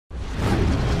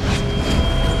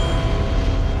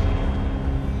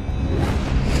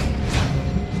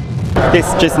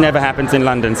This just never happens in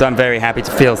London, so I'm very happy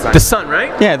to feel sun. The sun,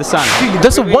 right? Yeah, the sun.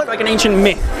 That's a what? It's like an ancient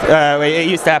myth. It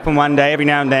used to happen one day, every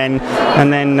now and then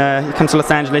you come to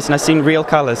Los Angeles and I've seen real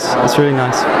colours. It's really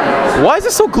nice. Why is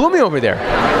it so gloomy over there?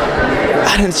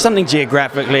 I don't know, something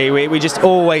geographically, we just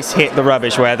always hit the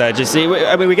rubbish weather.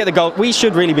 I mean, we get the Gulf. We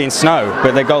should really be in snow,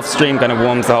 but the Gulf Stream kind of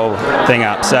warms the whole thing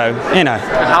up. So, you know.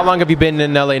 How long have you been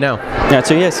in LA now? Yeah,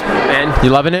 2 years. And you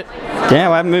loving it? Yeah,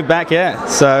 well, I haven't moved back yet.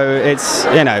 So it's,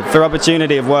 you know, for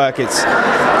opportunity of work, it's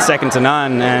second to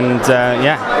none. And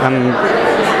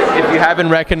If you haven't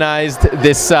recognized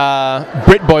this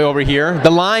Brit boy over here, The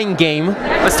Lying Game.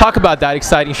 Let's talk about that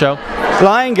exciting show.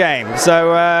 Lying Game.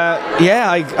 So I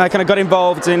kind of got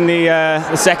involved in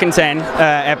the second 10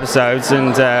 episodes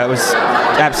and was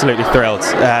absolutely thrilled.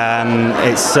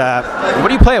 What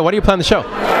do you play? What do you play on the show?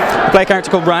 I play a character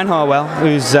called Brian Harwell,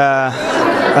 who's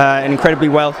an incredibly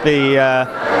wealthy,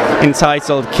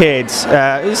 entitled kid.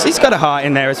 He's got a heart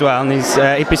in there as well, and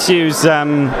he pursues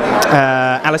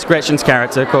Alice Gretchen's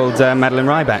character called Madeline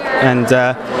Ryback. And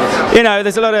you know,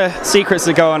 there's a lot of secrets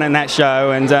that go on in that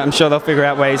show, and I'm sure they'll figure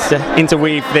out ways to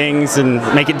interweave things and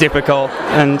make it difficult.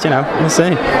 And you know, we'll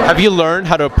see. Have you learned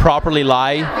how to properly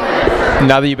lie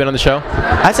now that you've been on the show?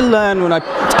 I had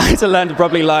to learn to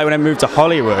properly lie when I moved to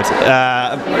Hollywood.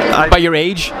 By your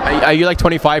age, are you like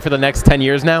 25 for the next 10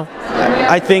 years now?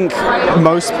 I think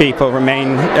most people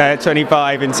remain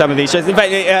 25 in some of these shows. In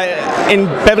fact, in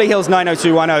Beverly Hills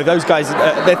 90210, those guys,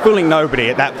 they're fooling nobody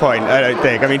at that point, I don't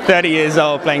think. I mean, 30 years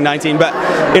old playing 19, but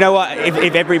you know what?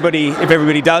 If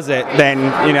everybody does it, then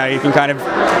you know you can kind of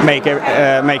make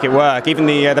it work. Even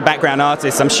the background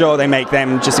artists, I'm sure they make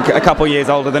them just a couple years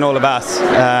older than all of us.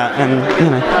 And you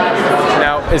know.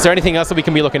 Now, is there anything else that we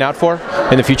can be looking out for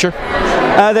in the future?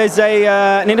 There's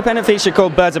an independent feature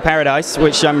called Birds of Paradise,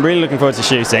 which I'm really looking forward to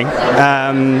shooting.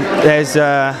 There's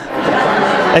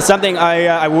something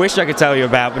I wish I could tell you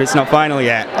about, but it's not final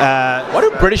yet. Why do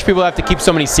British people have to keep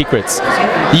so many secrets?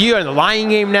 You are in the Lying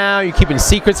Game now, you're keeping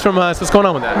secrets from us. What's going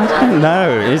on with that? I don't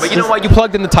know. But you know what? You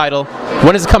plugged in the title.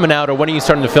 When is it coming out, or when are you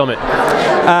starting to film it?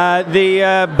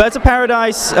 The Birds of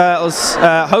Paradise will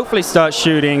hopefully start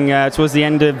shooting towards the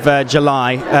end of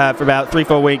July for about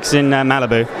 3-4 weeks in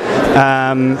Malibu.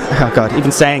 Oh God,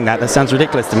 even saying that sounds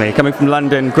ridiculous to me. Coming from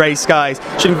London, grey skies,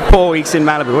 shooting for 4 weeks in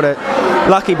Malibu. What a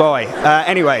lucky boy.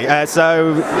 Anyway,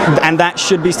 and that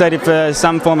should be slated for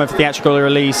some form of theatrical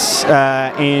release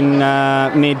in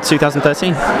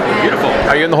mid-2013. Beautiful.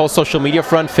 Are you on the whole social media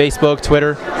front? Facebook,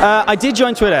 Twitter? I did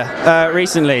join Twitter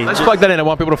recently. Let's plug that in. I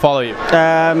want people to follow you.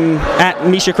 At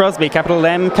Misha Crosby, capital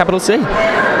M, capital C.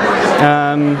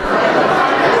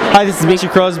 Hi, this is Misha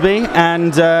Crosby,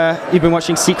 and you've been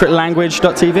watching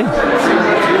secretlanguage.tv.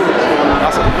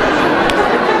 Awesome.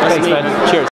 Thanks, man. Cheers.